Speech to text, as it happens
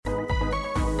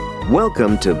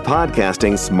Welcome to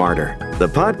Podcasting Smarter, the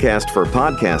podcast for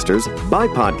podcasters by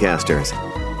podcasters.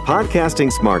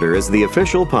 Podcasting Smarter is the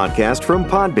official podcast from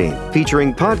Podbean,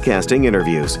 featuring podcasting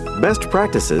interviews, best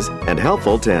practices, and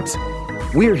helpful tips.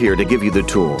 We're here to give you the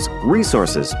tools,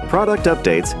 resources, product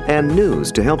updates, and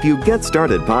news to help you get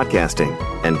started podcasting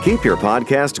and keep your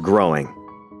podcast growing.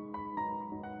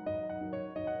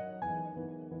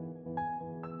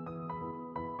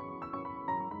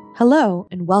 Hello,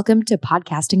 and welcome to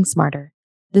Podcasting Smarter.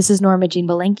 This is Norma Jean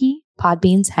Belenke,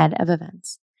 Podbean's head of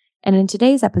events. And in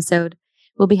today's episode,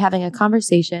 we'll be having a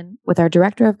conversation with our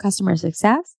Director of Customer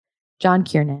Success, John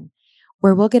Kiernan,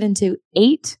 where we'll get into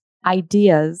 8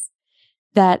 ideas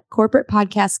that corporate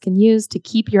podcasts can use to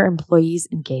keep your employees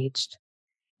engaged.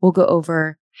 We'll go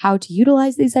over how to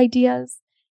utilize these ideas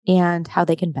and how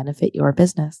they can benefit your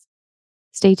business.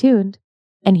 Stay tuned,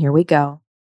 and here we go.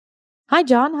 Hi,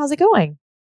 John. How's it going?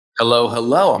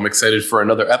 Hello. I'm excited for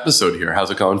another episode here. How's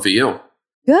it going for you?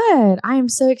 Good. I am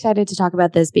so excited to talk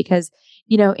about this because,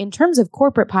 in terms of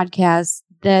corporate podcasts,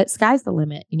 the sky's the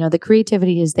limit. The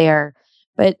creativity is there,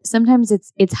 but sometimes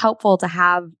it's helpful to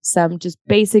have some just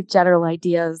basic general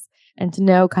ideas and to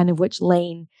know kind of which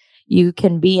lane you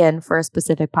can be in for a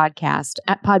specific podcast.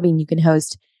 At Podbean, you can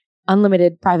host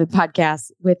unlimited private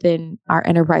podcasts within our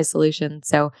enterprise solution.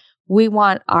 So we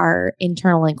want our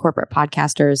internal and corporate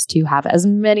podcasters to have as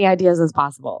many ideas as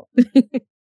possible.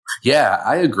 Yeah,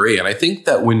 I agree. And I think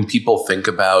that when people think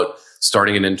about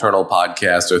starting an internal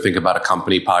podcast or think about a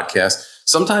company podcast,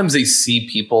 sometimes they see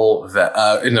people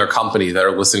that in their company that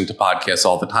are listening to podcasts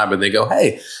all the time and they go,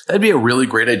 hey, that'd be a really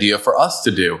great idea for us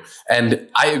to do. And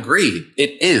I agree,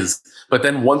 it is. But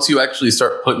then once you actually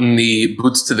start putting the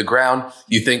boots to the ground,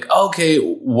 you think, okay,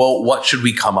 well, what should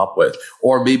we come up with?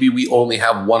 Or maybe we only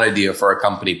have one idea for a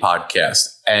company podcast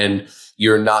and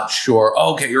you're not sure,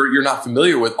 you're not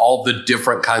familiar with all the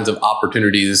different kinds of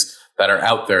opportunities that are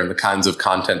out there and the kinds of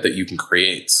content that you can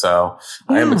create. So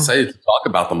I am excited to talk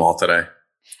about them all today.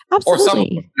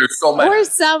 Absolutely. There's so many. Or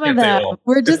some of them.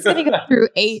 We're just going to go through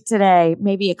 8 today,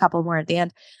 maybe a couple more at the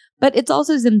end. But it's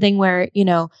also something where,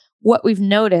 what we've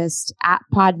noticed at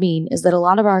Podbean is that a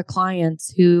lot of our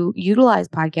clients who utilize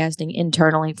podcasting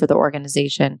internally for the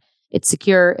organization, it's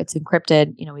secure, it's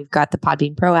encrypted. We've got the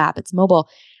Podbean Pro app, it's mobile.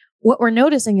 What we're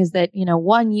noticing is that,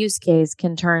 one use case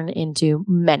can turn into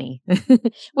many,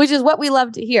 which is what we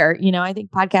love to hear. I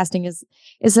think podcasting is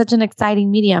such an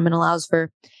exciting medium and allows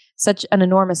for such an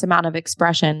enormous amount of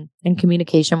expression and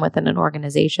communication within an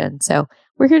organization. So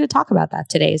we're here to talk about that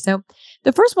today. So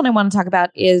the first one I want to talk about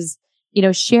is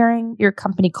sharing your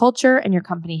company culture and your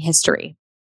company history,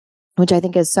 which I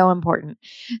think is so important.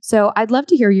 So I'd love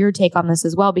to hear your take on this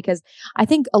as well, because I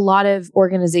think a lot of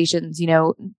organizations,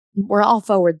 we're all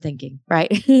forward thinking, right?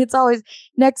 It's always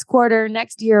next quarter,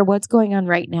 next year, what's going on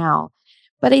right now.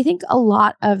 But I think a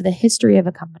lot of the history of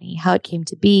a company, how it came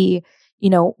to be,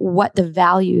 what the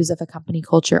values of a company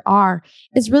culture are,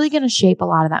 is really going to shape a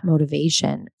lot of that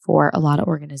motivation for a lot of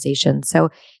organizations. So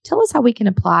tell us how we can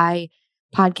apply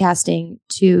podcasting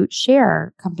to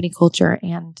share company culture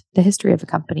and the history of a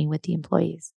company with the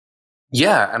employees.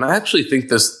 Yeah, and I actually think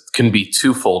this can be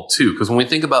twofold too, because when we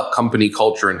think about company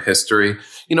culture and history,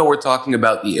 we're talking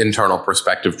about the internal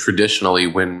perspective traditionally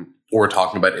when we're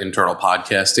talking about internal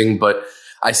podcasting, but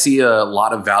I see a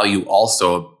lot of value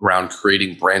also around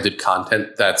creating branded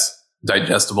content that's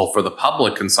digestible for the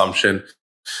public consumption,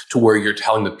 to where you're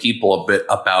telling the people a bit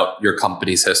about your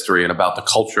company's history and about the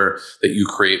culture that you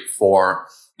create for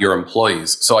your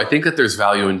employees. So I think that there's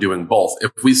value in doing both.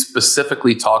 If we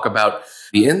specifically talk about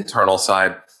the internal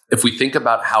side, if we think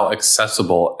about how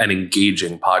accessible and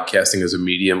engaging podcasting as a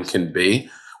medium can be,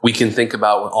 we can think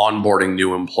about onboarding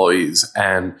new employees.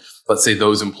 And let's say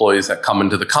those employees that come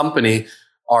into the company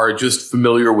are just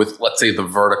familiar with, let's say, the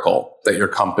vertical that your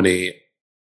company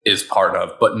is part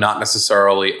of, but not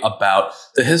necessarily about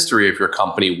the history of your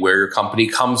company, where your company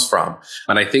comes from.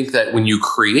 And I think that when you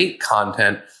create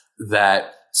content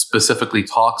that specifically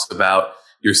talks about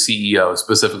your CEO,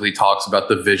 specifically talks about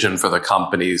the vision for the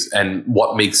companies and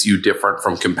what makes you different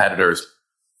from competitors,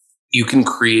 you can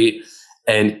create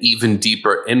an even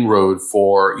deeper inroad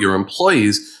for your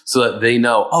employees so that they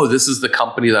know, oh, this is the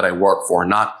company that I work for,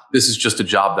 not this is just a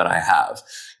job that I have.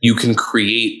 You can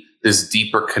create this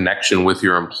deeper connection with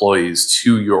your employees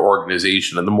to your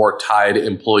organization. And the more tied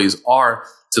employees are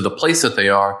to the place that they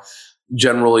are,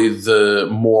 generally the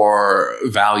more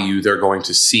value they're going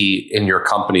to see in your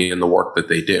company and the work that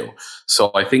they do.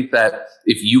 So I think that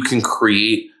if you can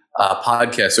create a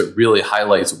podcast that really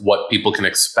highlights what people can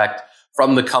expect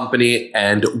from the company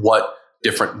and what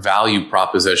different value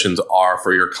propositions are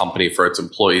for your company, for its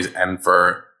employees, and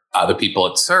for the people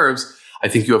it serves, I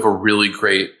think you have a really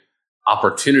great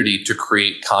opportunity to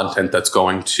create content that's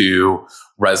going to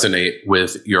resonate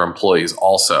with your employees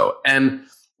also. And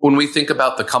when we think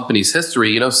about the company's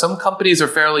history, some companies are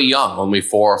fairly young, only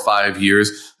 4 or 5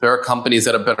 years. There are companies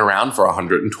that have been around for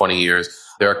 120 years.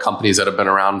 There are companies that have been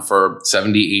around for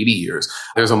 70, 80 years.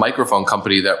 There's a microphone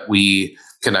company that we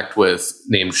connect with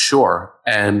named Shure,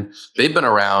 and they've been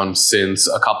around since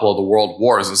a couple of the world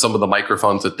wars, and some of the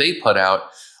microphones that they put out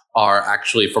are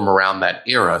actually from around that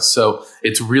era. So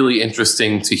it's really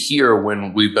interesting to hear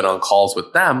when we've been on calls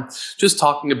with them, just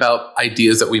talking about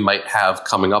ideas that we might have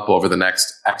coming up over the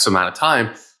next X amount of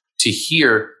time, to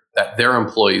hear that their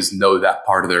employees know that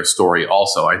part of their story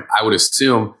also. I would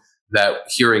assume that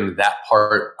hearing that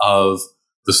part of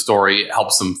the story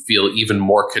helps them feel even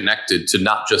more connected to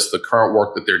not just the current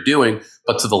work that they're doing,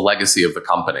 but to the legacy of the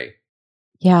company.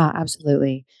 Yeah,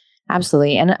 absolutely.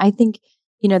 Absolutely. And I think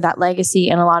that legacy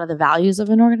and a lot of the values of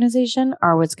an organization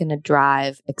are what's going to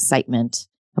drive excitement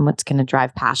and what's going to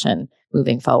drive passion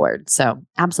moving forward. So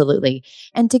absolutely.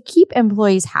 And to keep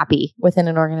employees happy within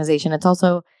an organization, it's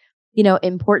also,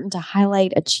 important to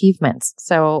highlight achievements.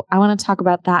 So I want to talk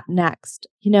about that next.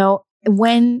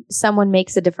 When someone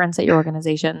makes a difference at your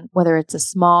organization, whether it's a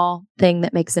small thing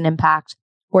that makes an impact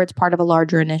or it's part of a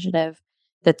larger initiative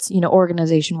that's,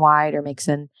 organization wide or makes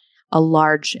a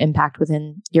large impact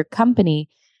within your company,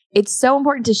 it's so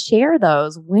important to share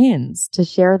those wins, to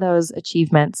share those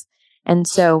achievements. And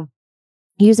so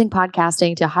using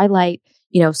podcasting to highlight,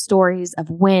 stories of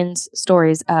wins,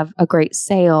 stories of a great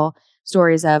sale,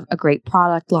 stories of a great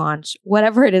product launch,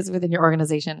 whatever it is within your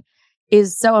organization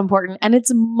is so important. And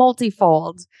it's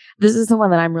multifold. This is the one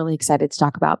that I'm really excited to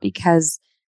talk about because,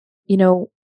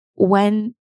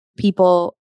 when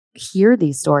people hear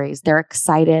these stories, they're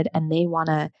excited and they want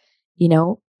to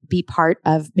be part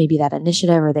of maybe that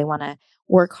initiative, or they want to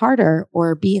work harder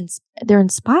or they're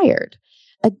inspired.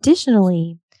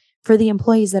 Additionally, for the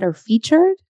employees that are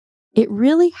featured, it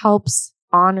really helps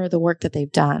honor the work that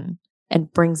they've done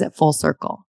and brings it full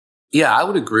circle. Yeah, I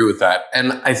would agree with that.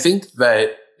 And I think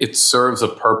that it serves a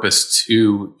purpose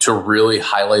to really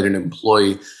highlight an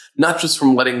employee, not just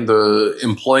from letting the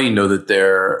employee know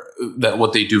that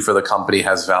what they do for the company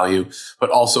has value, but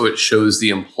also it shows the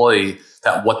employee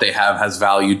that what they have has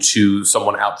value to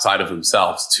someone outside of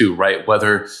themselves too, right?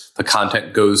 Whether the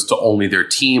content goes to only their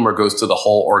team or goes to the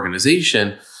whole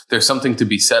organization, there's something to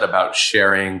be said about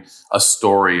sharing a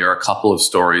story or a couple of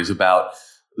stories about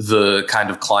the kind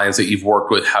of clients that you've worked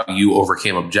with, how you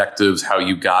overcame objectives, how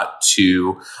you got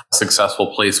to a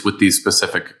successful place with these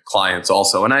specific clients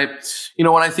also. And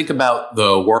when I think about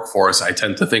the workforce, I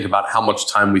tend to think about how much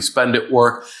time we spend at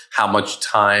work, how much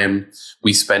time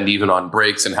we spend even on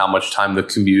breaks, and how much time the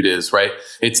commute is, right?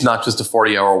 It's not just a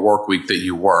 40-hour work week that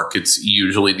you work. It's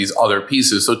usually these other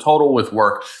pieces. So total with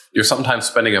work, you're sometimes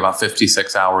spending about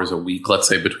 56 hours a week, let's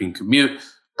say, between commute,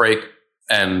 break,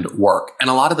 and work. And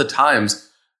a lot of the times,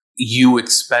 you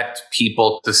expect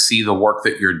people to see the work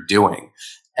that you're doing.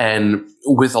 And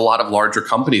with a lot of larger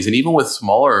companies and even with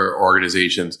smaller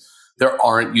organizations, there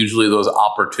aren't usually those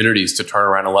opportunities to turn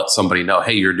around and let somebody know,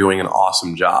 hey, you're doing an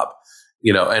awesome job.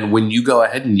 And when you go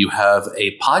ahead and you have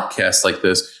a podcast like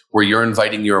this, where you're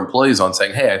inviting your employees on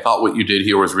saying, hey, I thought what you did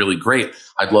here was really great.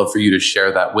 I'd love for you to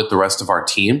share that with the rest of our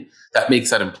team. That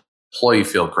makes that employee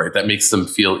feel great. That makes them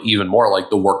feel even more like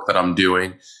the work that I'm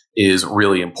doing is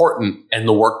really important, and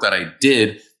the work that I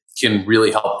did can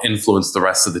really help influence the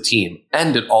rest of the team.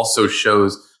 And it also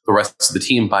shows the rest of the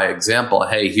team by example,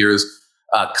 hey, here's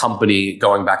a company,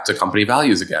 going back to company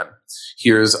values again.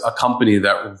 Here's a company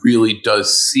that really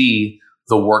does see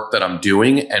the work that I'm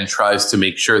doing and tries to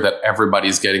make sure that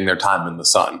everybody's getting their time in the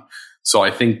sun. So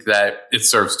I think that it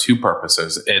serves two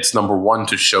purposes. It's number one,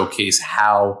 to showcase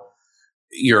how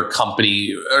your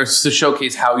company, or to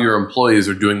showcase how your employees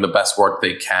are doing the best work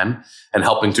they can and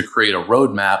helping to create a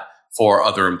roadmap for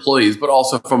other employees. But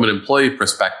also from an employee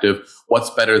perspective, what's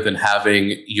better than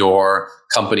having your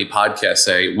company podcast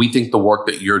say, we think the work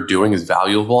that you're doing is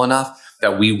valuable enough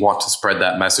that we want to spread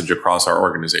that message across our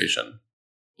organization.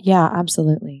 Yeah,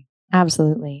 absolutely.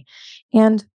 Absolutely.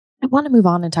 And I want to move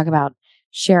on and talk about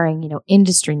sharing,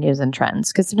 industry news and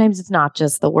trends, because sometimes it's not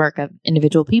just the work of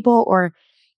individual people or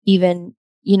even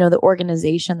the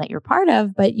organization that you're part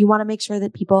of, but you want to make sure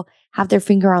that people have their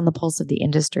finger on the pulse of the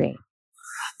industry.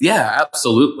 Yeah,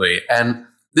 absolutely. And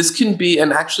this can be,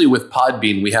 and actually with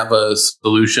Podbean, we have a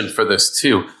solution for this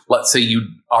too. Let's say you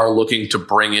are looking to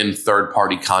bring in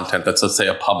third-party content that's, let's say,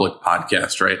 a public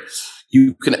podcast, right?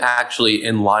 You can actually,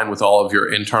 in line with all of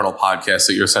your internal podcasts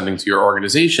that you're sending to your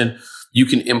organization, you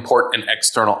can import an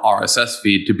external RSS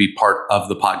feed to be part of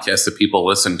the podcast that people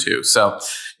listen to. So,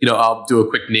 I'll do a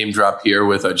quick name drop here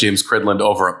with James Cridland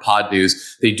over at Pod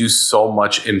News. They do so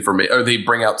much information, or they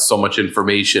bring out so much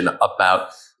information about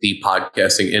the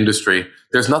podcasting industry.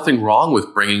 There's nothing wrong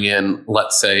with bringing in,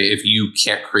 let's say, if you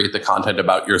can't create the content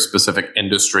about your specific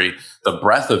industry, the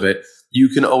breadth of it, you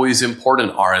can always import an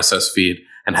RSS feed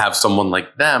and have someone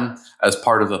like them as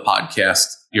part of the podcast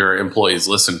your employees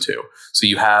listen to. So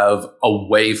you have a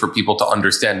way for people to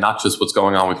understand not just what's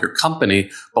going on with your company,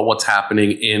 but what's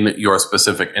happening in your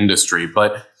specific industry.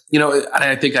 But,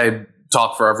 I think I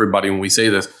talk for everybody when we say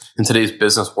this. In today's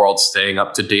business world, staying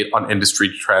up to date on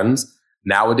industry trends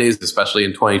nowadays, especially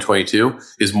in 2022,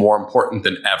 is more important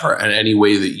than ever. And any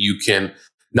way that you can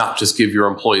not just give your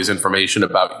employees information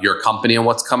about your company and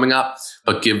what's coming up,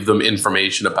 but give them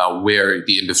information about where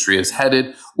the industry is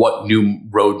headed, what new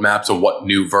roadmaps and what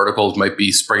new verticals might be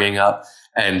springing up,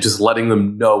 and just letting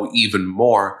them know even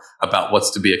more about what's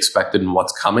to be expected and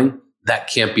what's coming, that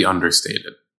can't be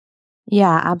understated.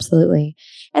 Yeah, absolutely.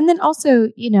 And then also,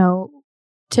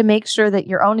 to make sure that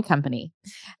your own company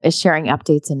is sharing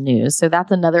updates and news. So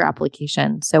that's another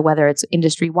application. So whether it's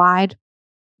industry wide,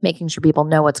 making sure people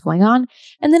know what's going on.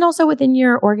 And then also within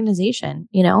your organization,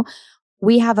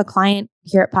 we have a client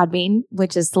here at Podbean,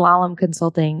 which is Slalom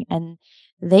Consulting, and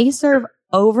they serve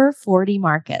over 40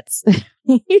 markets.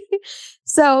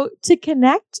 So to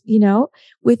connect,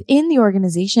 within the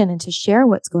organization and to share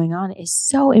what's going on is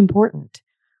so important.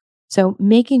 So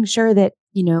making sure that,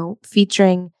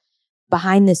 featuring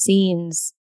behind the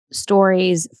scenes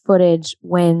stories, footage,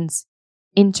 wins,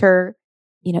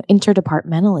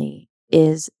 interdepartmentally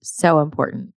is so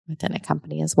important within a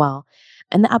company as well.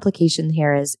 And the application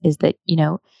here is that,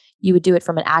 you would do it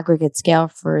from an aggregate scale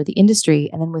for the industry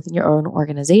and then within your own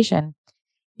organization.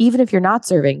 Even if you're not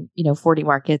serving, 40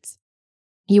 markets,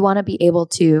 you want to be able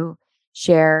to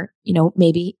share,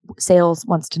 maybe sales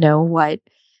wants to know what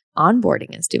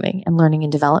onboarding is doing and learning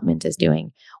and development is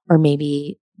doing, or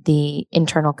maybe the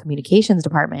internal communications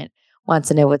department wants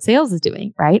to know what sales is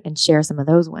doing, right? And share some of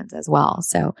those wins as well.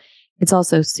 So it's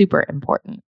also super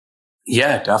important.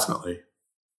 Yeah, definitely.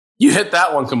 You hit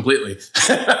that one completely.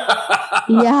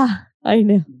 Yeah, I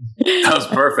know. That was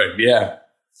perfect. Yeah.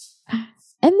 And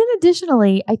then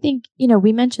additionally, I think,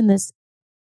 we mentioned this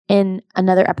in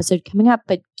another episode coming up,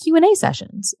 but Q&A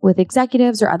sessions with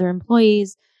executives or other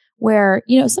employees where,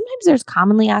 sometimes there's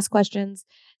commonly asked questions.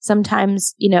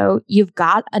 Sometimes, you've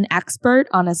got an expert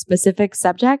on a specific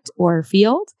subject or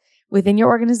field within your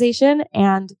organization.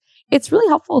 And it's really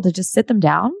helpful to just sit them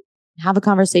down, have a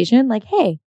conversation like,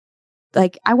 hey,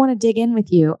 I want to dig in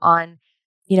with you on,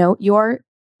 your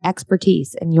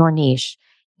expertise and your niche.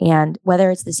 And whether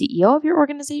it's the CEO of your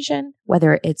organization,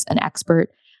 whether it's an expert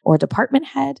or a department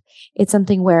head, it's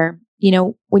something where,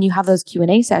 when you have those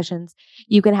Q&A sessions,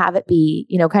 you can have it be,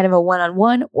 kind of a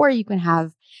one-on-one, or you can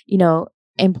have,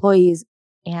 employees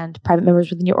and private members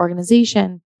within your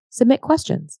organization submit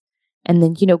questions and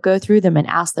then, go through them and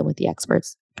ask them with the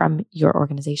experts from your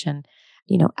organization,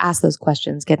 ask those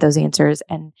questions, get those answers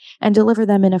and deliver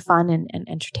them in a fun and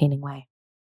entertaining way.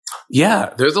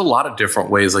 Yeah, there's a lot of different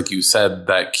ways, like you said,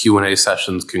 that Q&A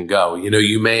sessions can go.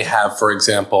 You may have, for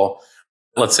example,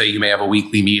 let's say you may have a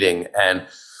weekly meeting and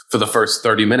for the first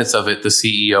 30 minutes of it, the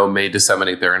CEO may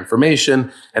disseminate their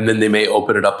information and then they may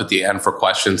open it up at the end for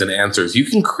questions and answers. You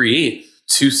can create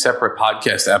 2 separate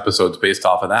podcast episodes based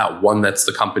off of that. One that's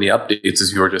the company updates,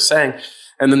 as you were just saying,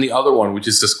 and then the other one, which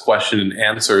is this question and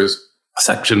answers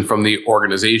section from the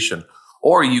organization.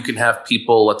 Or you can have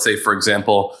people, let's say, for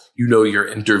example, you're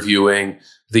interviewing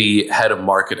the head of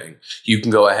marketing. You can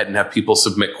go ahead and have people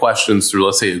submit questions through,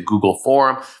 let's say, a Google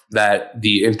form that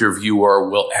the interviewer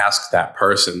will ask that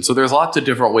person. So there's lots of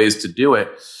different ways to do it.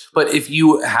 But if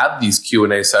you have these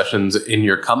Q&A sessions in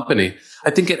your company, I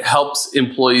think it helps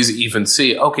employees even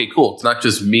see, okay, cool. It's not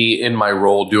just me in my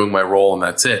role doing my role and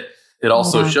that's it. It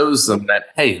also shows them that,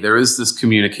 hey, there is this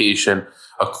communication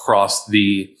across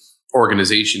the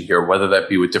organization here, whether that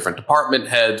be with different department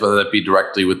heads, whether that be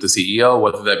directly with the CEO,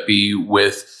 whether that be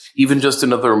with even just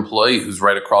another employee who's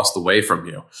right across the way from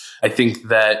you. I think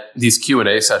that these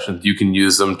Q&A sessions, you can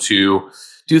use them to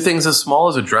do things as small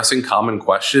as addressing common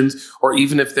questions, or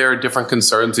even if there are different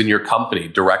concerns in your company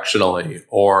directionally,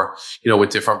 or, with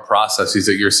different processes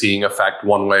that you're seeing affect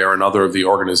one way or another of the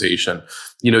organization.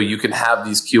 You can have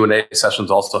these Q&A sessions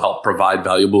also help provide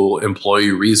valuable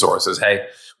employee resources. Hey,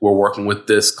 we're working with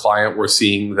this client. We're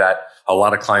seeing that a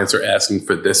lot of clients are asking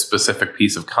for this specific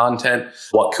piece of content.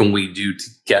 What can we do to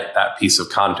get that piece of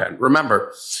content?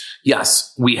 Remember,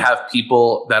 yes, we have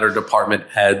people that are department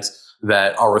heads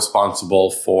that are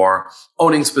responsible for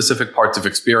owning specific parts of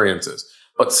experiences.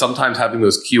 But sometimes having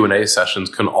those Q&A sessions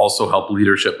can also help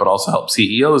leadership, but also help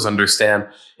CEOs understand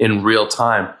in real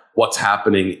time what's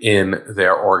happening in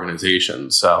their organization.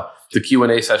 So the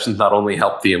Q&A sessions not only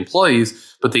help the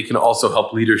employees, but they can also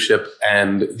help leadership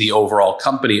and the overall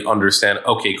company understand,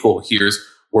 okay, cool, here's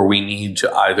where we need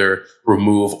to either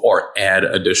remove or add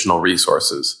additional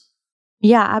resources.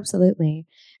 Yeah, absolutely.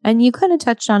 And you kind of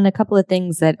touched on a couple of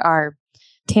things that are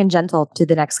tangential to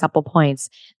the next couple points.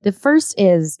 The first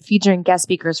is featuring guest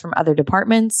speakers from other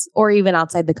departments or even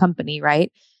outside the company,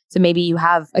 right? So maybe you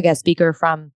have a guest speaker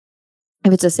from,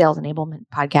 if it's a sales enablement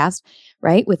podcast,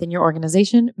 right, within your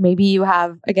organization, maybe you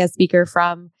have a guest speaker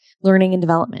from learning and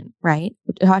development, right?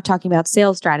 Talking about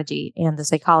sales strategy and the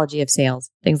psychology of sales,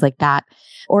 things like that.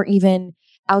 Or even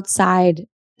outside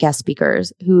guest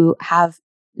speakers who have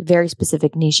very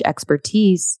specific niche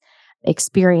expertise,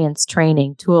 experience,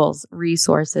 training, tools,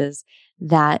 resources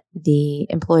that the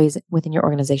employees within your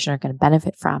organization are going to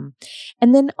benefit from.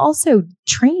 And then also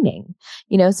training,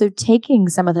 so taking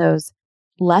some of those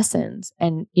lessons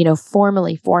and,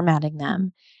 formally formatting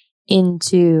them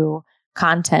into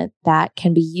content that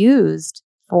can be used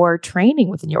for training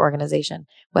within your organization,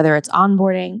 whether it's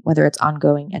onboarding, whether it's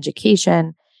ongoing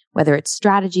education, whether it's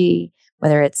strategy,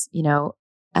 whether it's,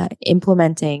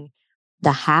 implementing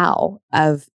the how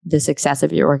of the success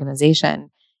of your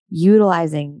organization,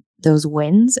 utilizing those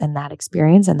wins and that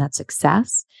experience and that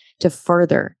success to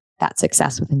further that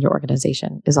success within your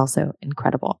organization is also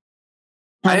incredible.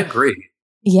 I agree.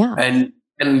 Yeah.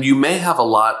 And you may have a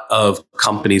lot of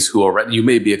companies who already, you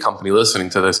may be a company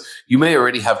listening to this, you may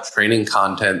already have training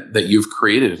content that you've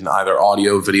created in either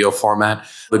audio, video format.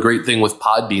 The great thing with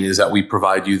Podbean is that we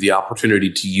provide you the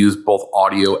opportunity to use both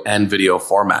audio and video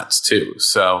formats too.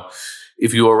 So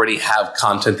if you already have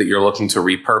content that you're looking to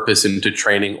repurpose into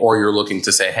training, or you're looking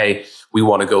to say, hey, we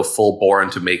want to go full bore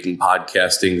into making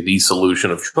podcasting the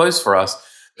solution of choice for us,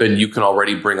 then you can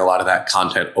already bring a lot of that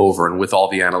content over. And with all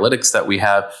the analytics that we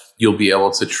have, you'll be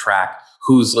able to track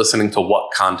who's listening to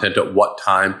what content at what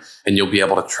time, and you'll be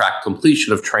able to track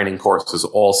completion of training courses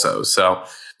also. So,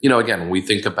 again, when we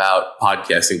think about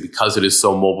podcasting, because it is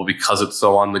so mobile, because it's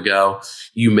so on the go,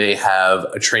 you may have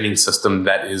a training system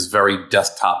that is very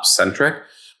desktop centric,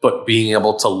 but being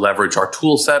able to leverage our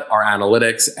tool set, our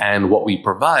analytics, and what we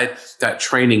provide, that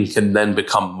training can then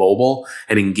become mobile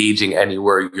and engaging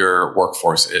anywhere your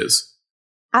workforce is.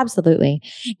 Absolutely.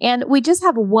 And we just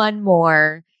have one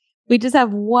more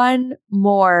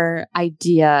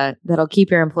idea that'll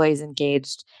keep your employees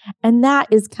engaged. And that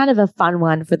is kind of a fun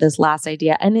one for this last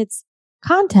idea. And it's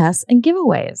contests and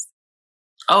giveaways.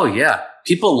 Oh, yeah.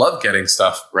 People love getting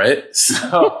stuff, right?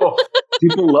 So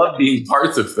people love being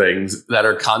parts of things that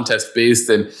are contest based,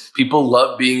 and people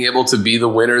love being able to be the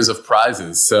winners of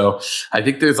prizes. So I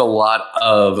think there's a lot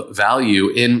of value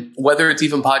in whether it's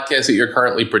even podcasts that you're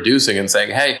currently producing and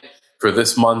saying, hey, for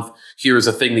this month, here's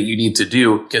a thing that you need to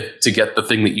do to get the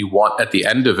thing that you want at the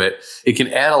end of it. It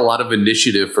can add a lot of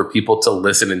initiative for people to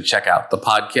listen and check out the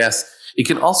podcast. It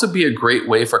can also be a great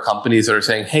way for companies that are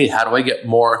saying, hey, how do I get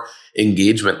more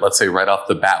engagement? Let's say right off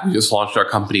the bat, we just launched our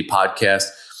company podcast.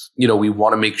 We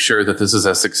want to make sure that this is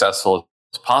as successful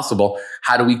as possible.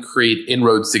 How do we create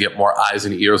inroads to get more eyes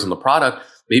and ears on the product?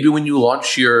 Maybe when you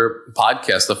launch your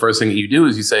podcast, the first thing that you do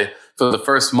is you say, for the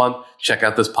first month, check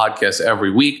out this podcast every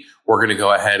week. We're going to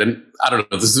go ahead and, I don't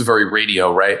know, this is very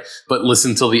radio, right? But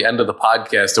listen till the end of the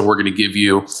podcast and we're going to give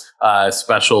you a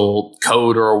special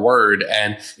code or a word.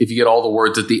 And if you get all the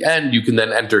words at the end, you can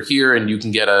then enter here and you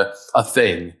can get a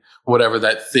thing, whatever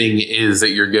that thing is that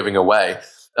you're giving away.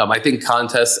 I think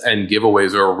contests and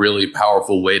giveaways are a really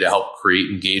powerful way to help create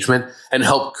engagement and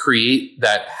help create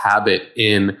that habit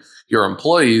in your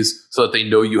employees so that they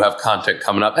know you have content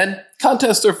coming up. And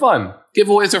contests are fun.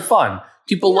 Giveaways are fun.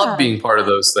 People love being part of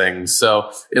those things.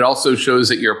 So it also shows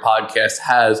that your podcast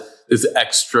has this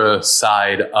extra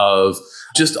side of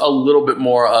just a little bit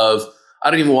more of,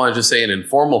 I don't even want to just say an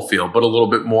informal feel, but a little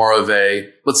bit more of a,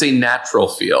 let's say, natural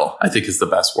feel, I think is the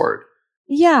best word.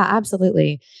 Yeah,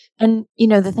 absolutely. And,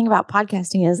 the thing about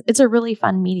podcasting is it's a really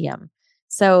fun medium.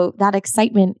 So that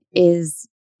excitement is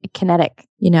kinetic,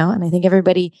 and I think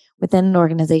everybody within an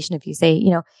organization, if you say,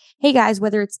 hey guys,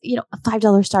 whether it's, a $5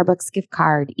 Starbucks gift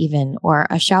card even, or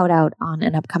a shout out on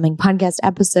an upcoming podcast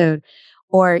episode,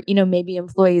 or, maybe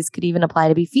employees could even apply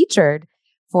to be featured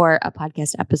for a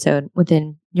podcast episode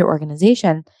within your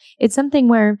organization. It's something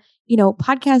where,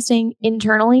 podcasting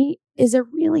internally is a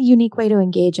really unique way to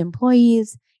engage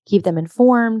employees, keep them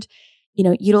informed,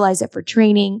 utilize it for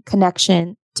training,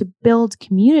 connection, to build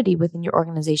community within your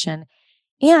organization,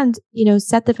 and,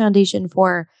 set the foundation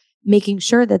for making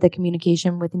sure that the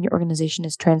communication within your organization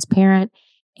is transparent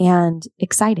and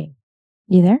exciting.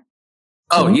 You there?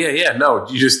 Oh, yeah. No,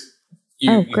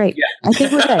 Great. Yeah. I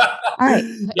think we're good. All right.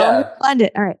 Yeah. Planned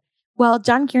it. All right. Well,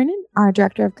 John Kiernan, our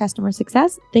Director of Customer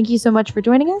Success, thank you so much for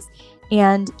joining us.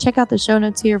 And check out the show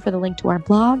notes here for the link to our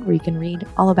blog where you can read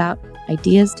all about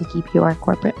ideas to keep your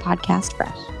corporate podcast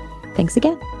fresh. Thanks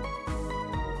again.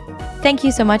 Thank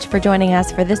you so much for joining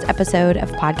us for this episode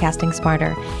of Podcasting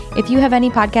Smarter. If you have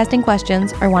any podcasting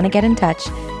questions or want to get in touch,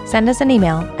 send us an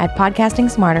email at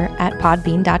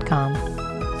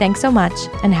podcastingsmarter@podbean.com. Thanks so much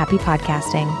and happy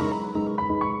podcasting.